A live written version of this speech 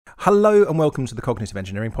Hello and welcome to the Cognitive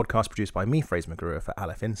Engineering Podcast produced by me, Fraser McGruer, for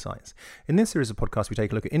Aleph Insights. In this series of podcasts, we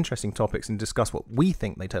take a look at interesting topics and discuss what we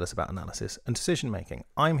think they tell us about analysis and decision making.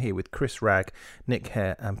 I'm here with Chris Ragg, Nick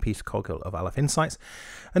Hare and Peter Coghill of Aleph Insights.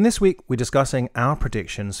 And this week, we're discussing our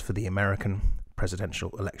predictions for the American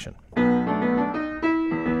presidential election.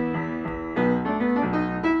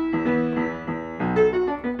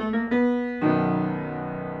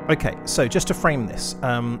 Okay, so just to frame this,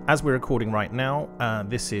 as we're recording right now,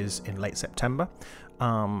 this is in late September,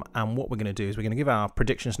 and what we're going to do is we're going to give our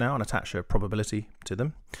predictions now and attach a probability to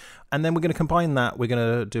them, and then we're going to combine that. We're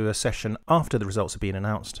going to do a session after the results have been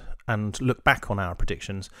announced and look back on our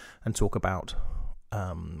predictions and talk about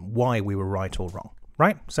why we were right or wrong.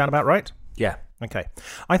 Right? Sound about right? Yeah. Okay.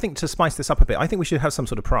 I think to spice this up a bit, I think we should have some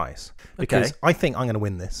sort of prize, because I think I'm going to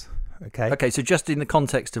win this. Okay, so just in the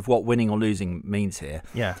context of what winning or losing means here,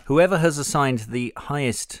 whoever has assigned the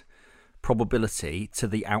highest probability to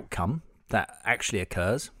the outcome that actually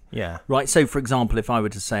occurs. Yeah. Right, so for example, if I were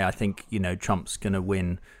to say I think, Trump's going to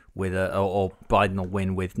win with or Biden will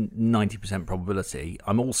win with 90% probability,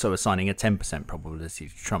 I'm also assigning a 10% probability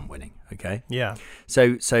to Trump winning, okay? Yeah.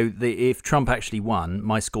 So if Trump actually won,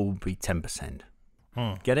 my score would be 10%.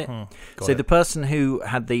 Get it? So the person who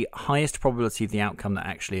had the highest probability of the outcome that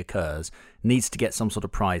actually occurs needs to get some sort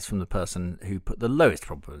of prize from the person who put the lowest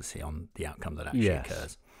probability on the outcome that actually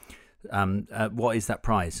occurs. What is that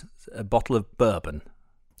prize? A bottle of bourbon.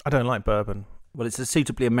 I don't like bourbon. Well, it's a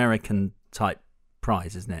suitably American type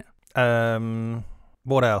prize, isn't it?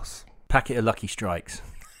 What else? Packet of Lucky Strikes.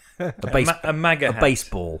 A MAGA hat.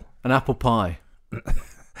 Baseball. An apple pie.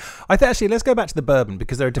 I think actually let's go back to the bourbon,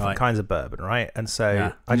 because there are different kinds of bourbon, right? And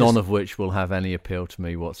so none of which will have any appeal to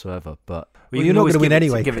me whatsoever. But well, you're not going to win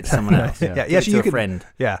anyway. Give it to someone else. Yes, you to a friend.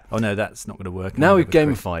 Yeah. Oh no, that's not going to work. Now we've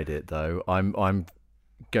gamified it, though. I'm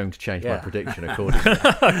going to change my prediction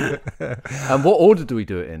accordingly. And what order do we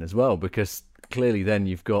do it in as well? Because clearly, then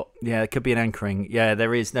you've got it could be an anchoring. Yeah,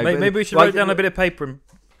 there is no. Maybe we should write down a bit of paper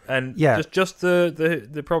and just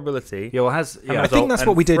the probability. Yeah, well, I think that's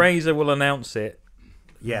what we did. Fraser will announce it.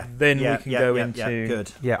 Yeah. Then we can go into... Yeah,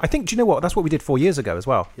 good. Yeah, I think, do you know what? That's what we did 4 years ago as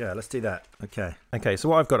well. Yeah, let's do that. Okay, so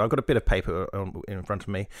what I've got a bit of paper in front of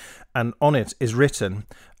me, and on it is written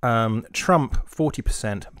Trump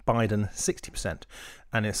 40%, Biden 60%,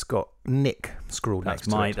 and it's got Nick scrawled next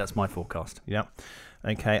to it. That's my forecast. Yeah.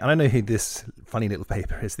 Okay, and I know who this funny little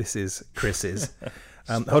paper is. This is Chris's.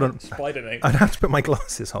 Hold on. Spider name. I'd have to put my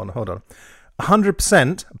glasses on. Hold on.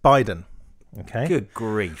 100% Biden. Okay. Good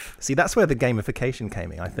grief. See, that's where the gamification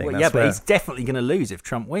came in, I think. Well, but he's definitely going to lose if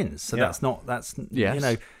Trump wins. So yes.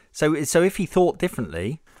 So if he thought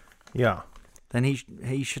differently, then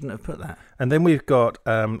he shouldn't have put that. And then we've got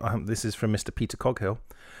this is from Mr. Peter Coghill.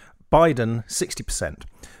 Biden 60%.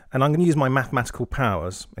 And I'm going to use my mathematical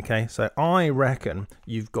powers, okay? So I reckon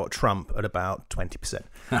you've got Trump at about 20%.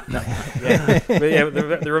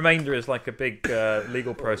 The remainder is like a big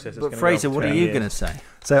legal process. But Fraser, what are you going to say?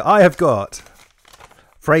 So I have got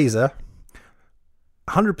Fraser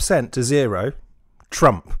 100% to 0,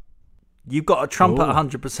 Trump. You've got a Trump at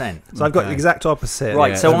 100%. So I've got the exact opposite.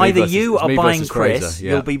 Right, so either you are buying Chris, Fraser,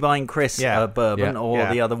 you'll be buying Chris bourbon,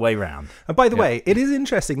 or the other way round. And by the way, it is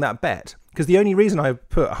interesting, that bet, because the only reason I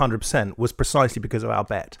put 100% was precisely because of our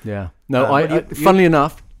bet. Yeah. No, funnily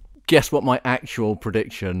enough, guess what my actual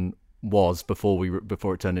prediction was before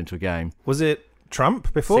it turned into a game? Was it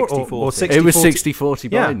Trump before? 60-40. Or 60-40? It was 60-40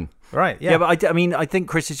 Biden. Right, yeah, but I think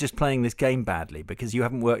Chris is just playing this game badly, because you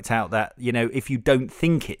haven't worked out that, if you don't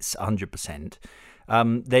think it's 100%,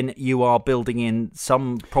 then you are building in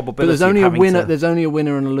some probability. But there's only a winner. There's only a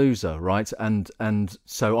winner and a loser, right? And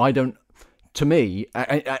so I don't. To me,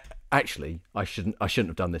 actually, I shouldn't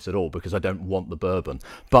have done this at all, because I don't want the bourbon,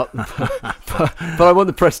 but I want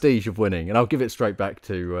the prestige of winning, and I'll give it straight back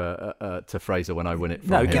to Fraser when I win it.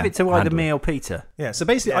 Give it to either me or Peter. Yeah, so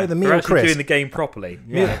basically either me or Chris. Doing the game properly.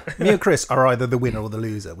 Me or Chris are either the winner or the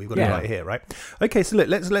loser. We've got it right here, right? Okay, so look,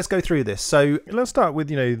 let's go through this. So let's start with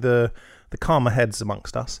the calmer heads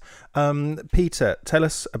amongst us. Peter, tell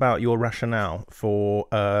us about your rationale for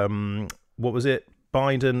what was it?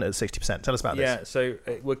 Biden at 60%. Tell us about this. Yeah,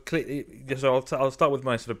 so I'll start with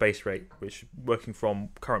my sort of base rate, which, working from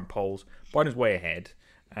current polls, Biden's way ahead,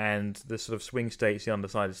 and the sort of swing states, the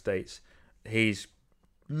undecided states, he's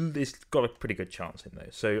got a pretty good chance in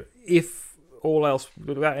those. So if all else,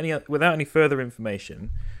 without any further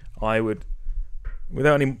information, I would,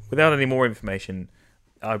 without any more information,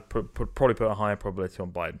 I'd probably put a higher probability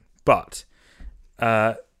on Biden. But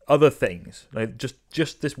other things, like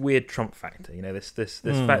just this weird Trump factor, this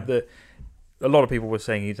fact that a lot of people were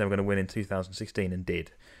saying he's never going to win in 2016 and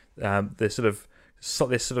did. The sort of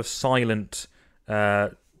this sort of silent,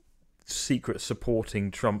 secret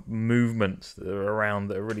supporting Trump movements that are around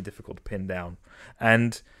that are really difficult to pin down.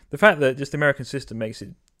 And the fact that just the American system makes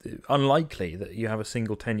it unlikely that you have a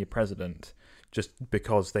single tenure president just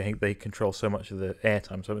because they control so much of the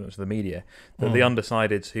airtime, so much of the media, that the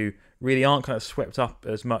undecideds who really aren't kind of swept up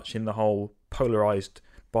as much in the whole polarized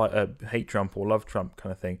by hate Trump or love Trump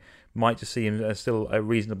kind of thing might just see him as still a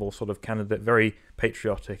reasonable sort of candidate, very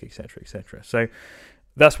patriotic, etc., etc. So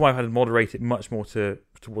that's why I've had to moderate it much more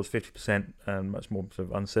towards 50% and much more sort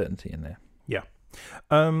of uncertainty in there. Yeah.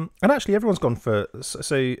 And actually, everyone's gone for.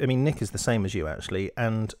 So, I mean, Nick is the same as you, actually,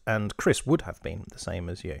 and Chris would have been the same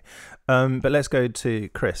as you. But let's go to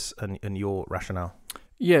Chris and your rationale.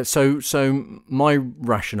 Yeah, so my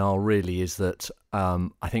rationale really is that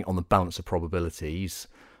I think on the balance of probabilities,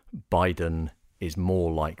 Biden is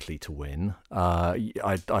more likely to win. I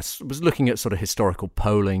was looking at sort of historical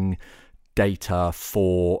polling data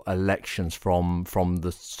for elections from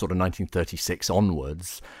the sort of 1936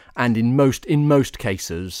 onwards, and in most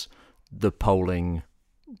cases the polling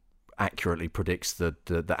accurately predicts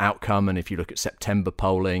the outcome. And if you look at September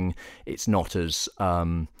polling, it's not as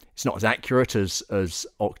accurate as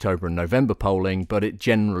October and November polling, but it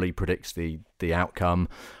generally predicts the outcome.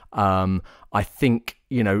 I think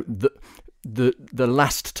the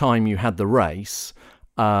last time you had the race,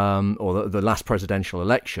 or the last presidential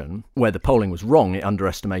election, where the polling was wrong, it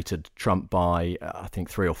underestimated Trump by I think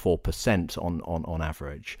 3 or 4% on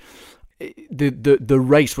average. The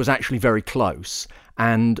race was actually very close,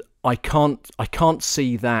 and I can't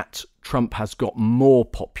see that Trump has got more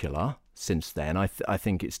popular since then. I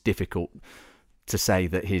think it's difficult to say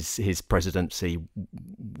that his presidency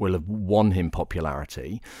will have won him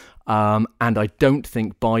popularity, and I don't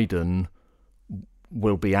think Biden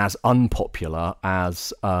will be as unpopular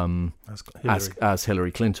as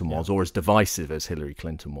Hillary Clinton was, or as divisive as Hillary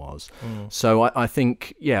Clinton was. So I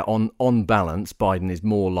think, on balance, Biden is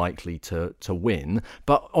more likely to win.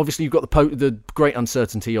 But obviously, you've got the great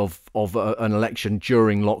uncertainty of an election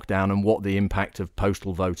during lockdown and what the impact of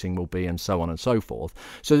postal voting will be, and so on and so forth.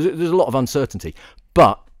 So there's a lot of uncertainty.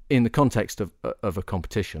 But in the context of a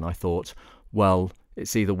competition, I thought, well,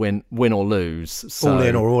 it's either win or lose. So, all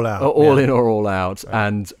in or all out. In or all out.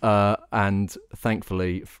 Right. And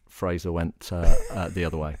thankfully, Fraser went the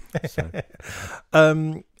other way. So.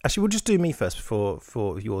 Actually, we'll just do me first for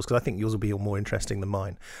yours, because I think yours will be more interesting than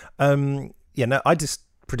mine. I just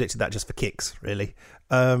predicted that just for kicks, really.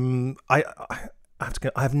 I have to go.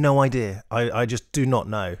 I have no idea. I just do not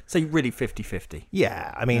know. So really 50-50.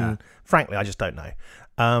 Yeah, I mean, frankly, I just don't know.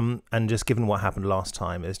 And just given what happened last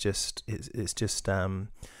time, it's just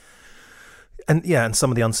and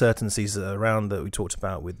some of the uncertainties around that we talked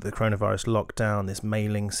about with the coronavirus lockdown, this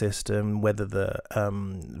mailing system, whether the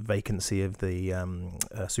vacancy of the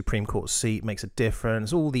Supreme Court seat makes a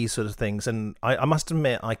difference, all these sort of things. And I must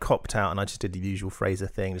admit, I copped out and I just did the usual Fraser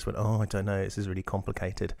thing, just went, I don't know, this is really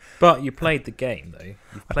complicated. But you played the game, though.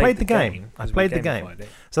 I played the game.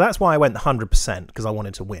 So that's why I went 100%, because I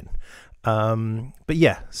wanted to win. But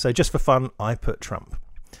yeah, so just for fun, I put Trump.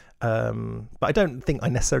 But I don't think I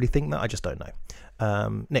necessarily think that. I just don't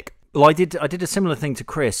know. Nick? Well, I did a similar thing to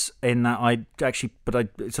Chris in that I sort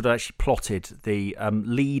of actually plotted the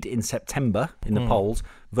lead in September in the polls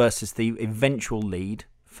versus the eventual lead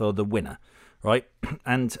for the winner, right?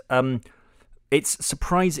 And it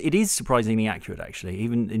is surprisingly accurate, actually,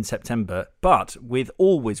 even in September, but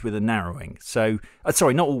always with a narrowing. So,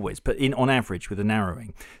 sorry, not always, but on average with a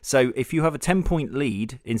narrowing. So if you have a 10-point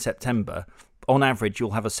lead in September, on average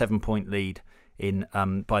you'll have a 7-point lead in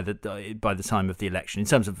by the time of the election in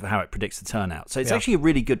terms of how it predicts the turnout. So it's actually a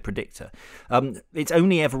really good predictor. It's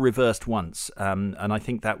only ever reversed once, and I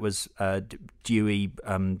think that was Dewey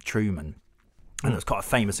Truman, and that's quite a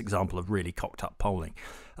famous example of really cocked up polling.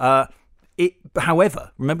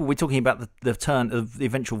 However, remember we're talking about the turn of the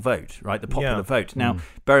eventual vote, right? The popular vote. Now,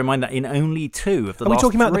 bear in mind that in only 2 of the last 3... Are we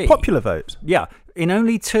talking about the popular vote? Yeah, in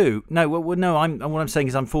only 2... No, what I'm saying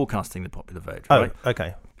is I'm forecasting the popular vote, right? Oh,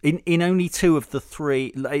 okay. In only 2 of the 3...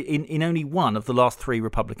 In only 1 of the last 3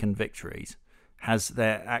 Republican victories has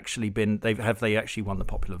there actually been... Have they actually won the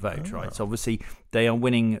popular vote, right? So obviously they are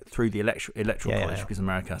winning through the electoral college because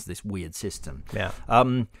America has this weird system. Yeah.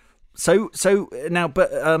 So now,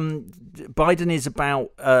 but Biden is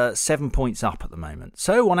about 7 points up at the moment.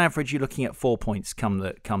 So on average, you're looking at 4 points come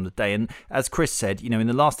the day. And as Chris said, in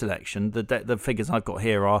the last election, the figures I've got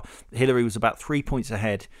here are Hillary was about 3 points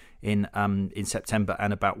ahead in September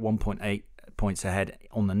and about 1.8 points ahead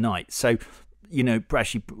on the night. So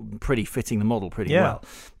actually pretty fitting the model pretty well.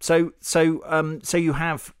 So you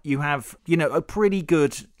have a pretty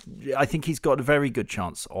good. I think he's got a very good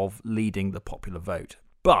chance of leading the popular vote.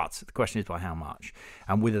 But the question is by how much,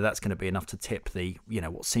 and whether that's going to be enough to tip the,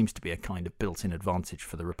 what seems to be a kind of built-in advantage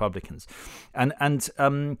for the Republicans, and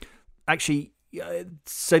actually.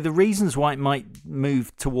 So the reasons why it might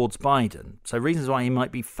move towards Biden, so reasons why he might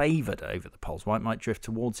be favoured over the polls, why it might drift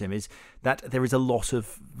towards him, is that there is a lot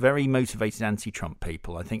of very motivated anti-Trump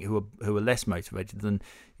people, I think, who are less motivated than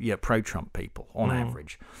pro-Trump people on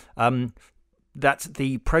average. That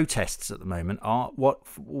the protests at the moment are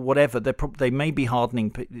whatever they may be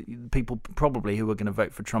hardening people probably who are going to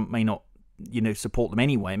vote for Trump may not support them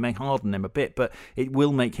anyway. It may harden them a bit, but it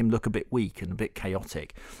will make him look a bit weak and a bit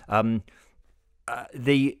chaotic.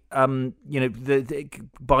 Biden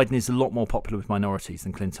is a lot more popular with minorities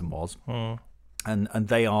than Clinton was, and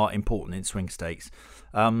they are important in swing states.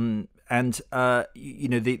 The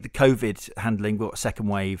COVID handling, got a second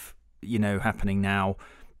wave, happening now,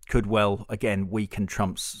 could well again weaken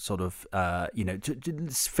Trump's sort of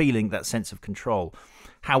feeling, that sense of control.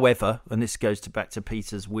 However, and this goes back to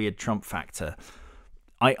Peter's weird Trump factor,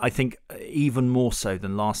 I think even more so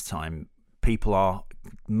than last time, people are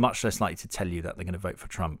much less likely to tell you that they're going to vote for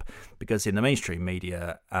Trump, because in the mainstream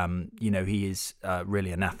media, he is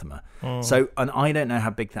really anathema. So, and I don't know how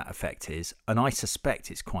big that effect is, and I suspect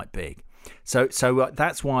it's quite big. So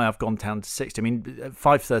that's why I've gone down to 60. I mean,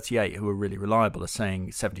 538, who are really reliable, are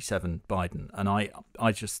saying 77 Biden, and I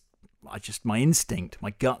just my instinct, my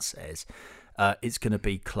gut says it's going to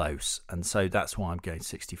be close, and so that's why I'm going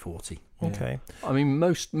 60-40. Okay. I mean,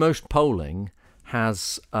 most polling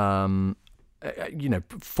has.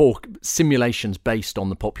 For simulations based on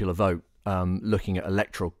the popular vote, looking at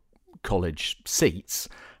electoral college seats,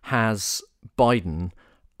 has Biden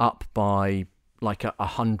up by like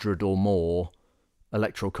 100 or more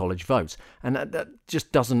electoral college votes, and that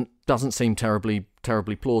just doesn't seem terribly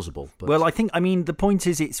plausible. But. Well, I mean the point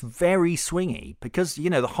is it's very swingy, because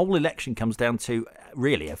the whole election comes down to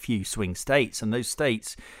really a few swing states, and those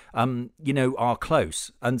states are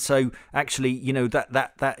close, and so actually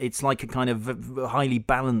that it's like a kind of highly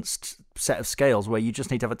balanced set of scales where you just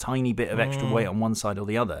need to have a tiny bit of extra weight on one side or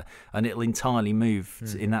the other, and it'll entirely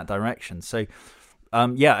move in that direction. So I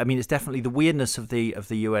mean, it's definitely the weirdness of the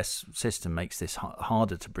US system makes this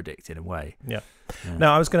harder to predict in a way. Yeah.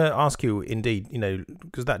 Now, I was going to ask you, indeed,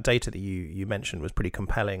 because that data that you mentioned was pretty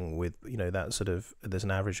compelling with, that sort of, there's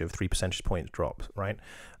an average of 3 percentage points drop, right?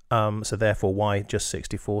 So therefore, why just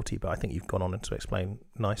 60-40? But I think you've gone on to explain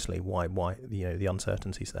nicely why the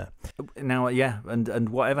uncertainties there. Now, and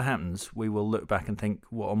whatever happens, we will look back and think,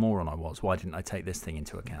 what a moron I was. Why didn't I take this thing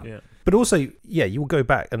into account? Yeah. But also, you will go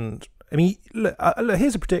back and, I mean, look,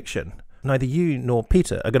 here's a prediction. Neither you nor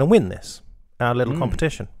Peter are going to win this, our little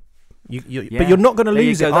competition. But you're not going to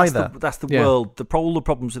lose it either. That's the world. All the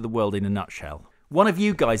problems of the world in a nutshell. One of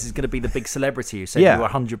you guys is going to be the big celebrity who said you were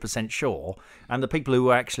 100% sure, and the people who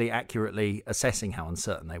were actually accurately assessing how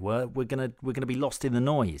uncertain they were, we're going to be lost in the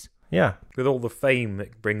noise. Yeah, with all the fame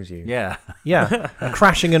that brings you. Yeah,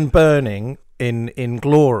 crashing and burning in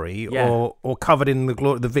glory, or covered in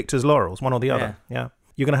the victor's laurels, one or the other. Yeah.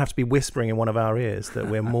 You're going to have to be whispering in one of our ears that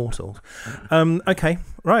we're mortals. Okay,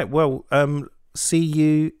 right. Well, see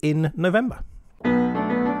you in November.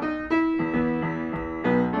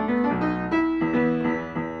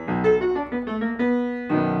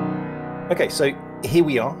 Okay, so here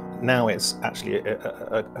we are. Now it's actually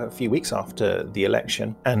a few weeks after the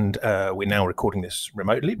election, and we're now recording this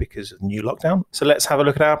remotely because of the new lockdown. So let's have a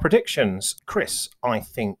look at our predictions. Chris, I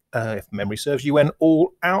think, if memory serves, you went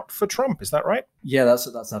all out for Trump. Is that right? Yeah,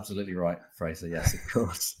 that's absolutely right, Fraser. Yes, of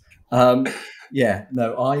course. I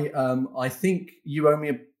think you owe me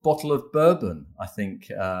a bottle of bourbon. I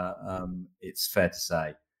think it's fair to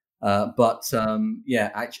say.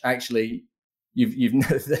 Actually. You've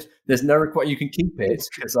there's no requirement. You can keep it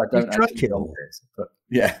because I don't actually want it. But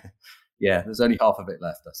yeah, there's only half of it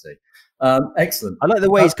left. I see. Excellent. I like the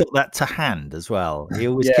way he's got that to hand as well. He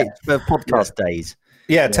always keeps for podcast days.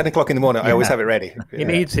 Yeah, 10 o'clock in the morning. I always have it ready. He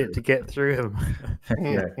needs it to get through him.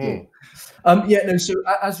 So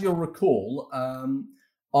as you'll recall,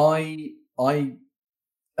 I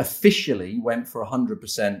officially went for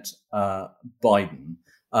 100% Biden.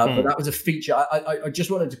 But that was a feature. I just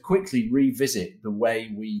wanted to quickly revisit the way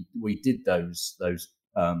we did those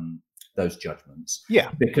judgments.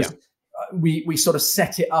 Yeah, because we sort of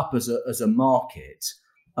set it up as a market,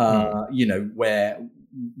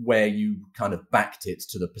 where you kind of backed it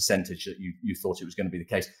to the percentage that you thought it was going to be the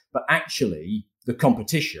case. But actually, the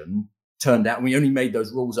competition turned out, we only made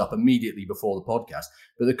those rules up immediately before the podcast,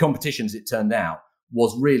 but the competitions, it turned out,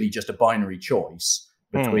 was really just a binary choice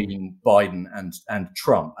between Biden and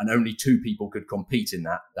Trump, and only two people could compete in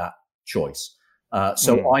that choice.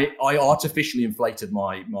 So I artificially inflated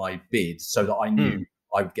my bid so that I knew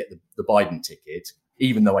I would get the Biden ticket,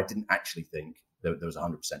 even though I didn't actually think there was a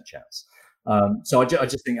 100% chance. So I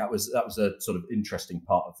just think that was a sort of interesting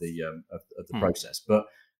part of the process. But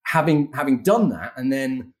having done that, and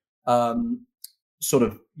then sort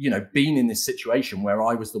of been in this situation where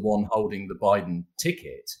I was the one holding the Biden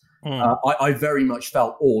ticket, I very much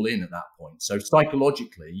felt all in at that point. So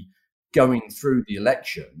psychologically, going through the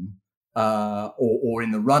election or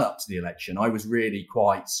in the run up to the election, I was really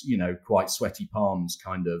quite sweaty palms,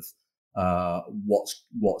 kind of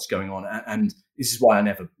what's going on, and this is why I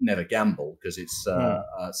never gamble, because it's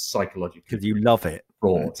psychologically, because you love it.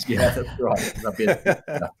 Fraud. Yeah, that's right.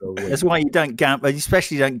 That's why you don't gamble. You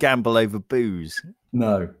especially don't gamble over booze.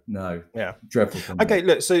 No. Yeah, dreadful. Okay,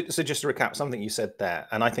 look. So just to recap something you said there,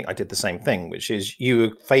 and I think I did the same thing, which is you were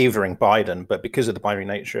favouring Biden, but because of the binary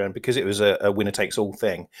nature and because it was a winner takes all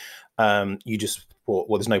thing, you just thought,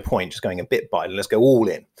 well, there's no point just going a bit Biden. Let's go all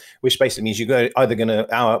in, which basically means you're either going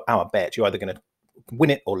to our bet. You're either going to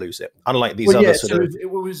win it or lose it. Unlike these other sort of, it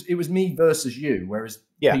was me versus you, whereas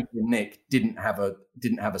Peter and Nick didn't have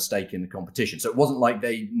a stake in the competition. So it wasn't like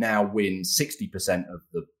they now win 60% of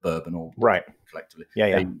the bourbon or collectively.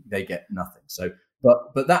 They get nothing. So,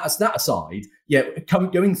 but that aside,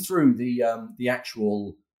 going through the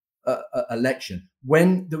actual election,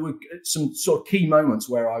 when there were some sort of key moments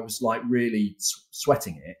where I was like really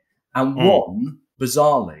sweating it, and one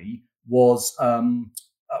bizarrely was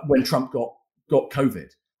when Trump got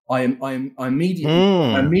COVID. My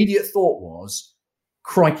immediate thought was,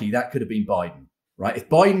 crikey, that could have been Biden, right? If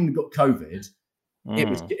Biden got COVID,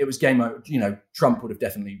 it was game over. Trump would have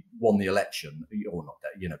definitely won the election, or not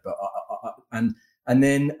that, but and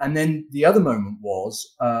then the other moment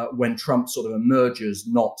was when Trump sort of emerges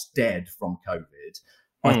not dead from COVID.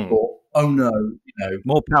 I thought, oh no,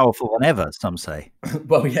 more powerful than ever, some say.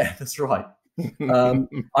 Well, yeah, that's right.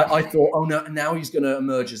 I thought, oh no, now he's going to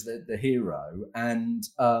emerge as the hero, and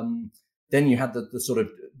then you had the sort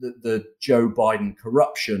of the Joe Biden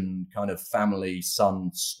corruption kind of family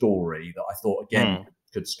son story that I thought again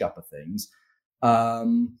could scupper things,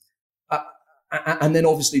 and then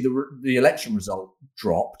obviously the election result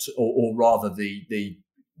dropped, or rather the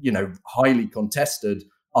highly contested,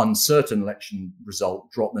 uncertain election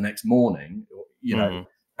result dropped the next morning,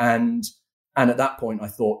 and at that point, I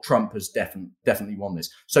thought Trump has definitely won this.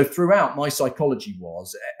 So throughout, my psychology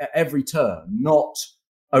was at every turn, not,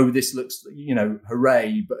 oh, this looks,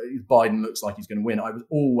 hooray, but Biden looks like he's going to win. I was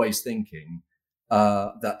always thinking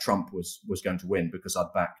that Trump was going to win because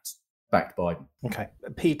I'd backed Biden. Okay.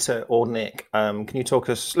 Peter or Nick, can you talk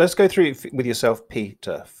us? Let's go through with yourself,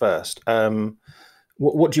 Peter, first.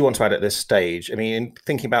 What do you want to add at this stage? I mean,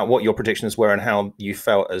 thinking about what your predictions were and how you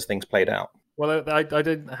felt as things played out. Well, I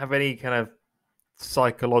didn't have any kind of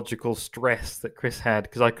psychological stress that Chris had,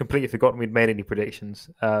 because I completely forgotten we'd made any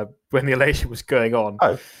predictions when the election was going on.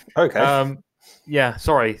 Oh, okay. Yeah,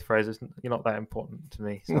 sorry, Fraser, you're not that important to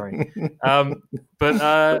me. Sorry.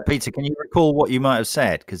 But Peter, can you recall what you might have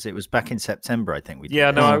said? Because it was back in September, I think.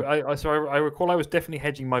 I recall I was definitely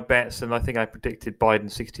hedging my bets, and I think I predicted Biden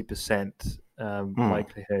 60%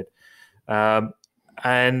 likelihood.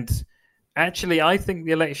 And actually, I think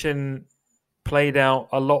the election played out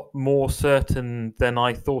a lot more certain than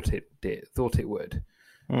I thought it would.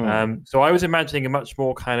 So I was imagining a much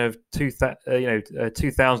more kind of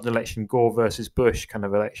 2000 election, Gore versus Bush kind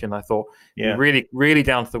of election. I thought really, really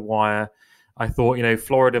down to the wire. I thought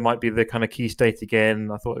Florida might be the kind of key state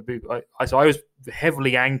again. I thought it'd be. So I was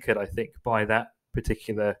heavily anchored, I think, by that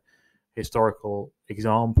particular historical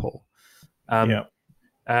example. I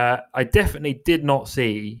definitely did not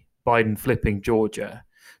see Biden flipping Georgia.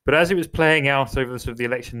 But as it was playing out over the sort of the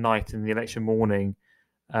election night and the election morning,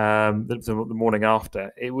 the morning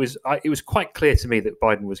after, it was quite clear to me that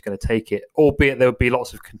Biden was going to take it, albeit there would be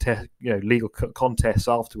lots of legal contests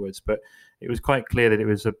afterwards. But it was quite clear that it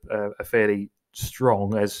was a fairly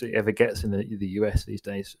strong, as it ever gets in the US these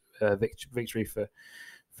days, victory for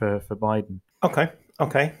Biden. Okay.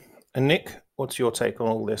 And Nick, what's your take on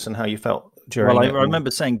all this and how you felt during? Well, I remember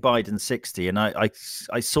saying Biden 60, and I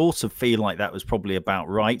sort of feel like that was probably about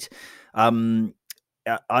right. One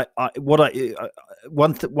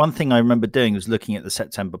thing I remember doing was looking at the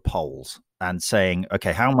September polls and saying,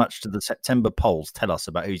 okay, how much do the September polls tell us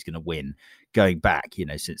about who's going to win going back,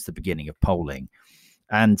 since the beginning of polling?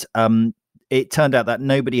 And it turned out that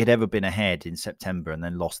nobody had ever been ahead in September and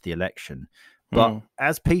then lost the election. But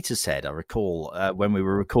as Peter said, I recall when we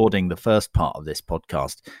were recording the first part of this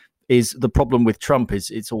podcast, is the problem with Trump is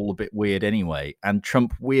it's all a bit weird anyway, and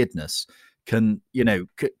Trump weirdness can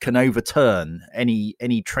overturn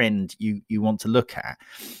any trend you want to look at.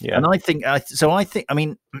 Yeah. And I think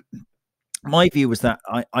my view was that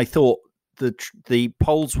I thought the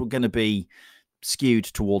polls were going to be skewed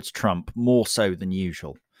towards Trump more so than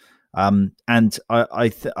usual. And I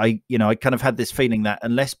kind of had this feeling that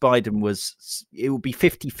unless Biden it would be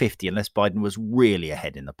 50-50 unless Biden was really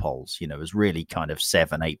ahead in the polls, was really kind of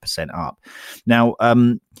 7-8% up. Now,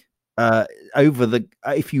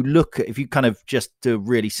 if you kind of just do a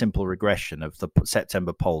really simple regression of the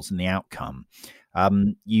September polls and the outcome,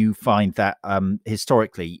 you find that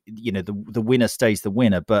historically, the winner stays the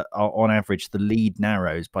winner, but on average, the lead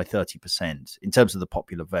narrows by 30% in terms of the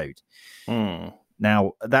popular vote.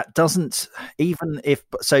 Now, that doesn't, even if,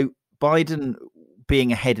 so Biden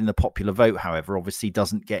being ahead in the popular vote, however, obviously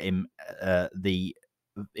doesn't get him the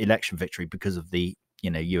election victory because of the,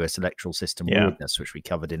 US electoral system weirdness, which we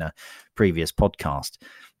covered in a previous podcast.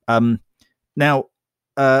 Now,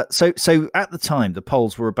 so at the time, the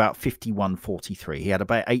polls were about 51-43. He had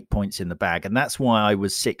about 8 points in the bag. And that's why I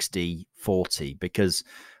was 60-40, because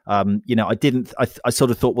I sort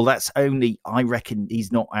of thought, well, I reckon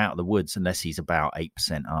he's not out of the woods unless he's about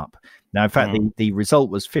 8% up. Now, in fact, the result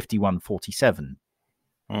was 51-47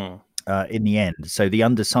 in the end. So the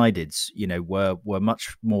undecideds, were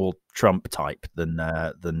much more Trump type than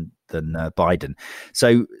Biden.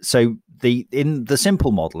 So in the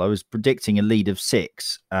simple model, I was predicting a lead of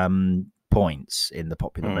 6 points in the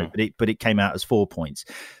popular vote, but it came out as 4 points,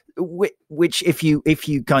 which if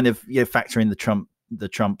you kind of factor in the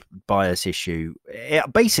Trump bias issue,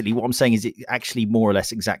 basically what I'm saying is it actually more or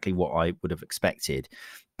less exactly what I would have expected.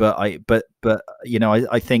 But I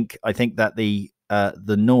think that the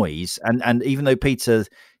noise and even though Peter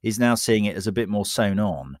is now seeing it as a bit more sewn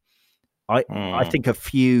on, I think a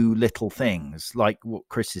few little things like what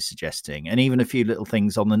Chris is suggesting, and even a few little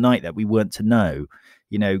things on the night that we weren't to know,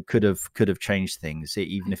 could have changed things,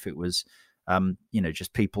 even if it was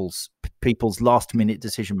just people's last minute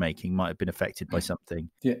decision making might have been affected by something.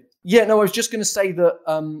 Yeah. No, I was just going to say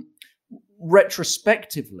that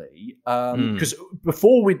retrospectively, because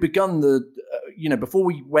before we'd begun before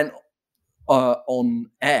we went on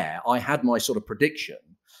air, I had my sort of prediction.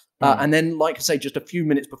 And then, like I say, just a few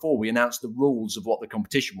minutes before, we announced the rules of what the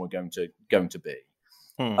competition were going to be.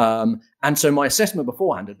 And so my assessment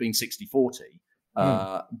beforehand had been 60-40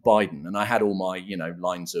 Biden, and I had all my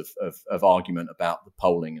lines of argument about the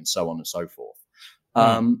polling and so on and so forth.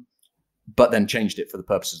 But then changed it for the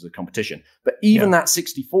purposes of the competition. But even that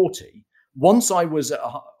 60-40, once I was at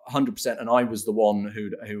 100%, and I was the one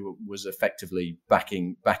who was effectively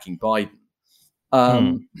backing Biden.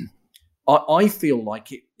 I feel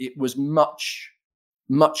like it was much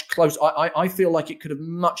closer. I feel like it could have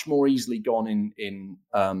much more easily gone in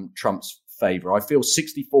Trump's favor. I feel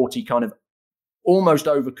 60-40 kind of almost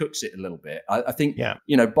overcooks it a little bit. I think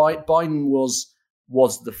Biden was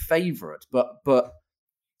the favorite, but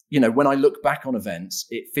when I look back on events,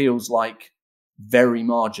 it feels like very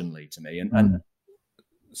marginally to me. And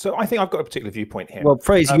so I think I've got a particular viewpoint here. Well,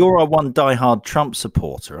 Fraser, you're a one diehard Trump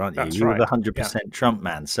supporter, aren't you? That's you're right. the 100% Trump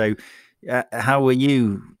man. So how were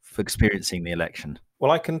you experiencing the election? Well,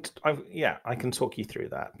 I can talk you through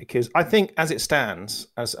that, because I think as it stands,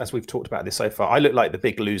 as we've talked about this so far, I look like the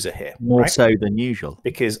big loser here. More so than usual.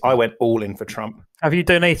 Because I went all in for Trump. Have you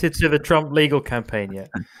donated to the Trump legal campaign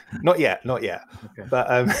yet? Not yet. Okay.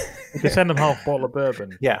 But you can send them half a bottle of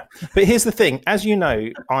bourbon. Yeah. But here's the thing. As you know,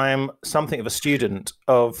 I'm something of a student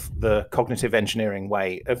of the cognitive engineering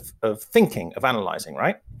way of thinking, of analysing,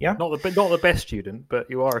 right? Yeah. Not the best student, but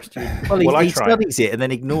you are a student. Well, he studies it and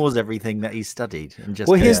then ignores everything that he studied. And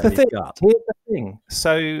just here's the thing.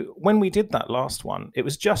 So when we did that last one, it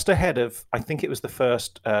was just ahead of, I think it was the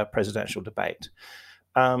first presidential debate.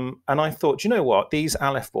 And I thought, you know what? These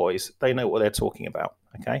Aleph boys, they know what they're talking about.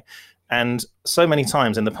 Okay. And so many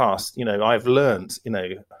times in the past, I've learned,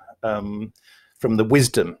 from the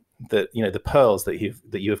wisdom that, the pearls that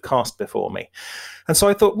you have cast before me. And so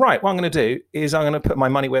I thought, right, what I'm going to do is I'm going to put my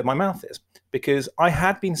money where my mouth is, because I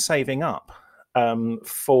had been saving up I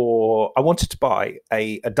wanted to buy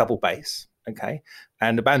a double bass, okay,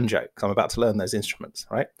 and a banjo, because I'm about to learn those instruments,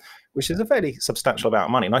 right, which is a fairly substantial amount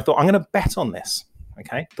of money. And I thought, I'm going to bet on this,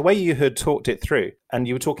 okay. The way you had talked it through, and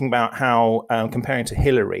you were talking about how comparing to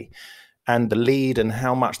Hillary and the lead and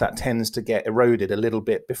how much that tends to get eroded a little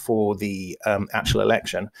bit before the actual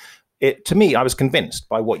election, to me, I was convinced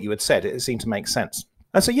by what you had said. It seemed to make sense.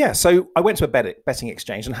 And so I went to a betting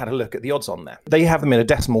exchange and had a look at the odds on there. They have them in a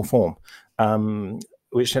decimal form,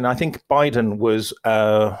 which, and I think Biden was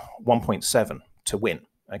 1.7 to win.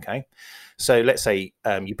 Okay, so let's say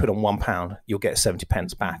you put on £1, you'll get 70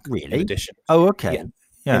 pence back. Really? In addition. Oh, okay.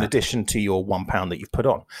 Yeah. In addition to your £1 that you've put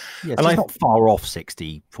on. Yeah, and it's not far off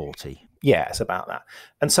 60-40. Yeah, it's about that.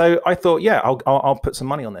 And so I thought, yeah, I'll put some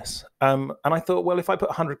money on this. And I thought, well, if I put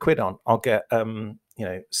 100 quid on, I'll get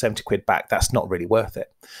 70 quid back. That's not really worth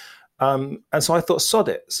it. And so I thought, sod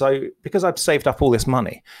it. So because I've saved up all this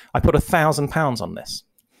money, I put £1,000 on this,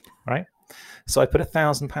 right? So I put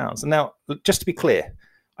 £1,000. And now, just to be clear,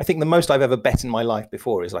 I think the most I've ever bet in my life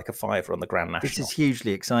before is like a fiver on the Grand National. This is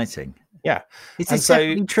hugely exciting. Yeah. Is this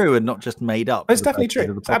definitely true and not just made up? It's definitely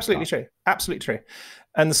true. It's absolutely true. Absolutely true.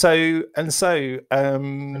 And so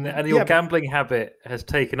your gambling habit has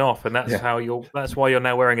taken off, and that's that's why you're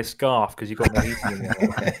now wearing a scarf, because you've got more heating in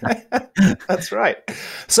there. That's right.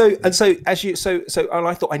 So I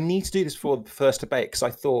thought I need to do this for the first debate, because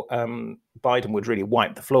I thought Biden would really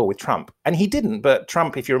wipe the floor with Trump, and he didn't. But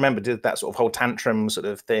Trump, if you remember, did that sort of whole tantrum sort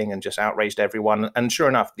of thing and just outraged everyone. And sure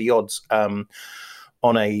enough, the odds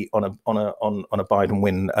on a Biden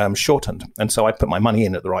win shortened, and so I put my money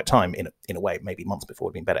in at the right time. In a way, maybe months before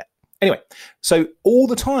it'd been better. Anyway, so all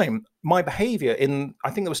the time, my behavior I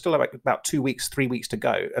think there was still about 2 weeks, 3 weeks to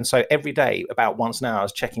go, and so every day, about once an hour, I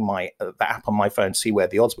was checking the app on my phone to see where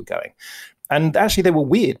the odds were going. And actually, they were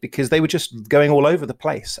weird because they were just going all over the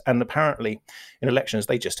place. And apparently, in elections,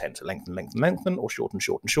 they just tend to lengthen, or shorten,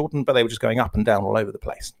 but they were just going up and down all over the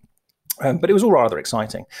place. But it was all rather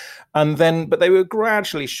exciting. But they were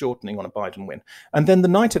gradually shortening on a Biden win. And then the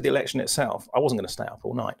night of the election itself, I wasn't going to stay up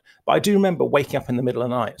all night, but I do remember waking up in the middle of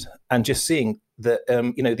the night and just seeing that,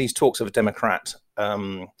 these talks of a Democrat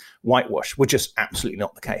whitewash were just absolutely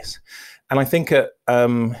not the case. And I think at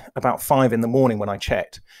about 5 a.m. when I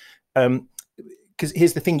checked, because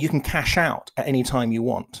here's the thing, you can cash out at any time you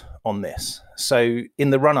want on this. So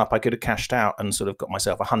in the run-up, I could have cashed out and sort of got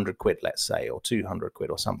myself 100 quid, let's say, or 200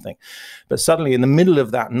 quid or something. But suddenly in the middle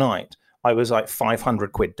of that night, I was like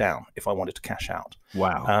 500 quid down if I wanted to cash out.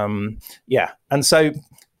 Wow. Yeah. And so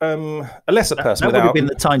a lesser person... That would have been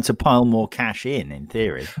the time to pile more cash in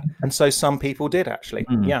theory. And so some people did, actually.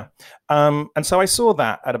 Yeah. And so I saw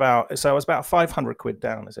that I was about 500 quid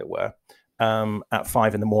down, as it were. At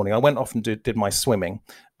 5 a.m. I went off and did my swimming,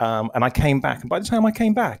 and I came back. And by the time I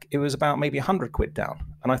came back, it was about maybe 100 quid down.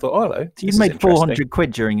 And I thought, oh, hello. So you made 400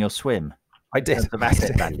 quid during your swim. I did. Of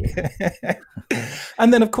asset value.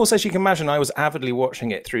 And then, of course, as you can imagine, I was avidly watching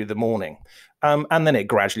it through the morning. And then it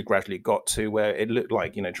gradually got to where it looked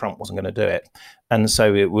like, Trump wasn't going to do it. And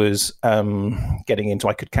so it was getting into,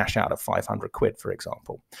 I could cash out at 500 quid, for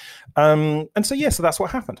example. So that's what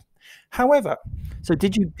happened. However, so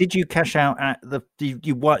did you cash out at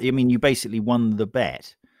you basically won the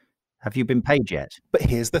bet. Have you been paid yet? But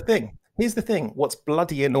here's the thing. What's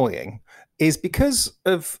bloody annoying is because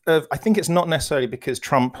of I think it's not necessarily because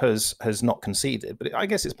Trump has not conceded, but I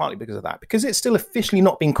guess it's partly because of that, because it's still officially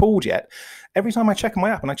not been called yet. Every time I check on my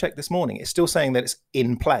app, and I checked this morning, it's still saying that it's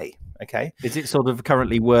in play. Okay. Is it sort of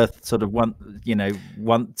currently worth sort of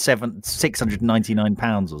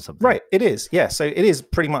 £699 or something? Right. It is. Yeah. So it is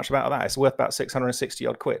pretty much about that. It's worth about 660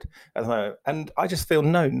 odd quid at the moment. And I just feel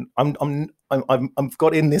I've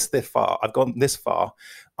got in this far. I've gone this far.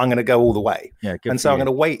 I'm going to go all the way. Yeah. And so I'm going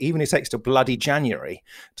to wait, even if it takes to bloody January,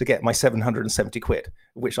 to get my 770 quid,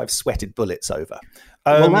 which I've sweated bullets over.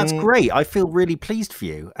 Well, that's great. I feel really pleased for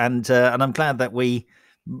you. And I'm glad that we,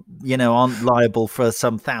 aren't liable for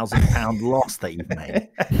some £1,000 loss that you've made.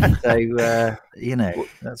 So,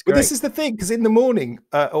 that's great. Well, this is the thing, because in the morning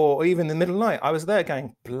or even in the middle of the night, I was there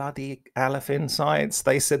going, bloody Aleph Insights.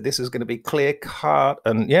 They said this was going to be clear cut.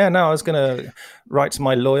 And I was going to write to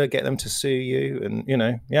my lawyer, get them to sue you. And,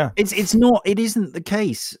 it isn't the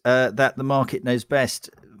case that the market knows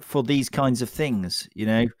best for these kinds of things,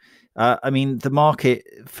 the market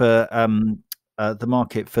for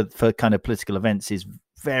kind of political events is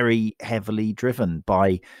very heavily driven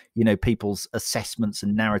by people's assessments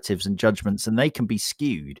and narratives and judgments, and they can be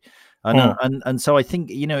skewed. And so I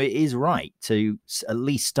think it is right to at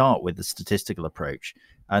least start with the statistical approach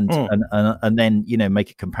and then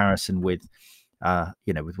make a comparison with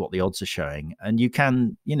with what the odds are showing, and you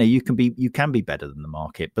can be better than the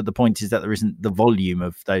market. But the point is that there isn't the volume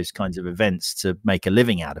of those kinds of events to make a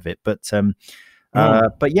living out of it. But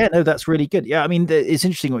that's really good. Yeah, it's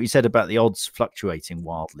interesting what you said about the odds fluctuating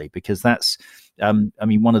wildly, because that's,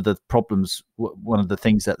 one of the problems, one of the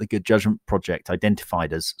things that the Good Judgment Project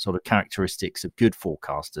identified as sort of characteristics of good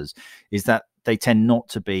forecasters is that they tend not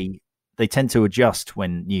to be they tend to adjust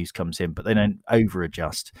when news comes in, but they don't over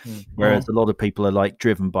adjust. Whereas a lot of people are like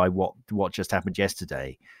driven by what just happened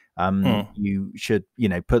yesterday. You should,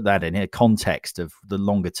 put that in a context of the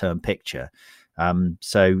longer term picture.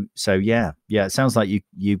 So yeah, it sounds like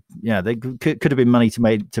they could have been money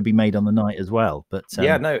to be made on the night as well. But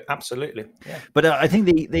no, absolutely. Yeah. But I think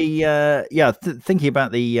thinking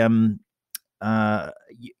about the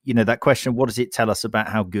that question, what does it tell us about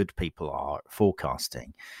how good people are at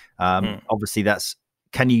forecasting? Obviously,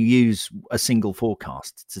 can you use a single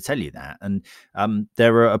forecast to tell you that? And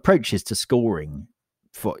there are approaches to scoring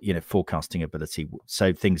for forecasting ability.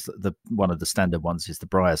 So things one of the standard ones is the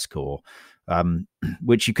Brier score,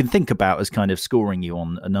 which you can think about as kind of scoring you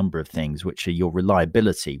on a number of things, which are your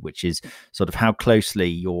reliability, which is sort of how closely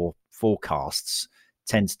your forecasts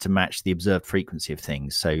tends to match the observed frequency of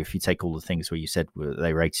things. So if you take all the things where you said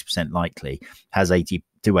they were 80% likely, has 80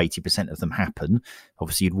 to 80% of them happen,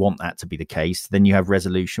 obviously you'd want that to be the case. Then you have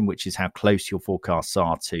resolution, which is how close your forecasts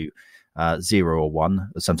are to 0 or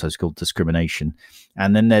 1, sometimes called discrimination.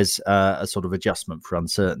 And then there's a sort of adjustment for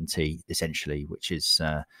uncertainty, essentially, which is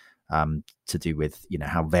to do with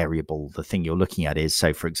how variable the thing you're looking at is.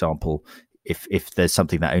 So for example, if there's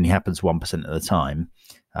something that only happens 1% of the time,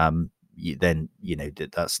 then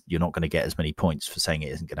that's you're not going to get as many points for saying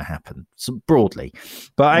it isn't going to happen, so broadly.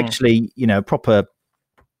 But actually,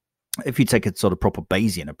 if you take a sort of proper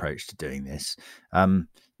Bayesian approach to doing this,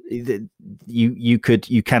 you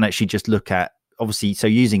can actually just look at, obviously, so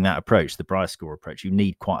using that approach, the Brier score approach, you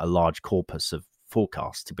need quite a large corpus of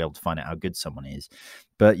forecasts to be able to find out how good someone is.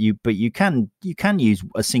 But you can use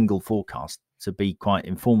a single forecast to be quite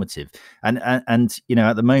informative. And at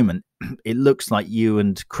the moment, it looks like you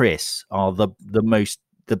and Chris are the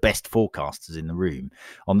best forecasters in the room,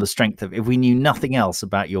 on the strength of, if we knew nothing else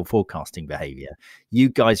about your forecasting behavior, you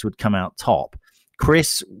guys would come out top.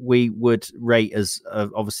 Chris, we would rate as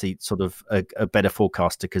obviously sort of a better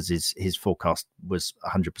forecaster because his forecast was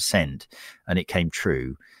 100% and it came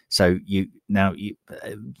true. So the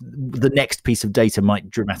next piece of data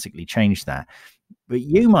might dramatically change that. But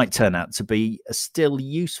you might turn out to be still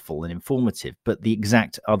useful and informative, but the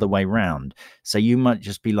exact other way round. So you might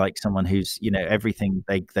just be like someone who's, everything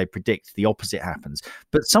they predict, the opposite happens.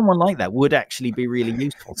 But someone like that would actually be really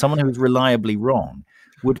useful. Someone who's reliably wrong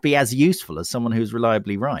would be as useful as someone who's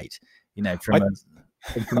reliably right. I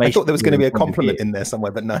thought there was going to be a compliment in there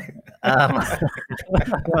somewhere, but no.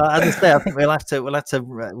 Well, as I say, I think we'll have to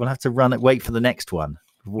run it. Wait for the next one.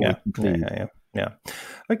 Yeah.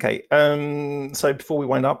 Okay. So before we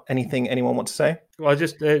wind up, anything anyone want to say? Well,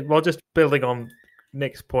 just building on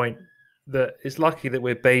Nick's point, that it's lucky that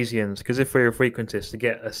we're Bayesians, because if we're a frequentist, to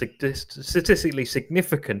get a statistically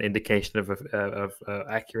significant indication of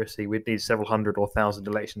accuracy, we'd need several hundred or thousand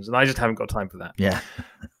elections, and I just haven't got time for that. Yeah.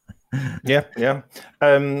 Yeah.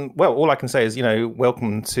 Well, all I can say is,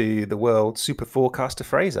 welcome to the world, Super Forecaster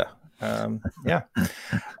Fraser. Yeah.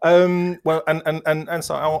 Well, and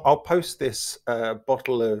so I'll post this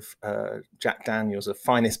bottle of Jack Daniels, of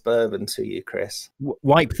finest bourbon, to you, Chris.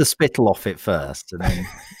 Wipe the spittle off it first. And then,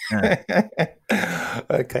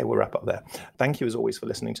 Okay, we'll wrap up there. Thank you, as always, for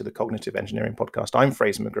listening to the Cognitive Engineering Podcast. I'm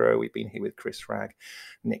Fraser McGrow. We've been here with Chris Fragg,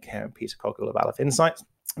 Nick Hare, and Peter Coggle of Aleph Insights.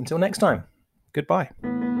 Until next time, goodbye.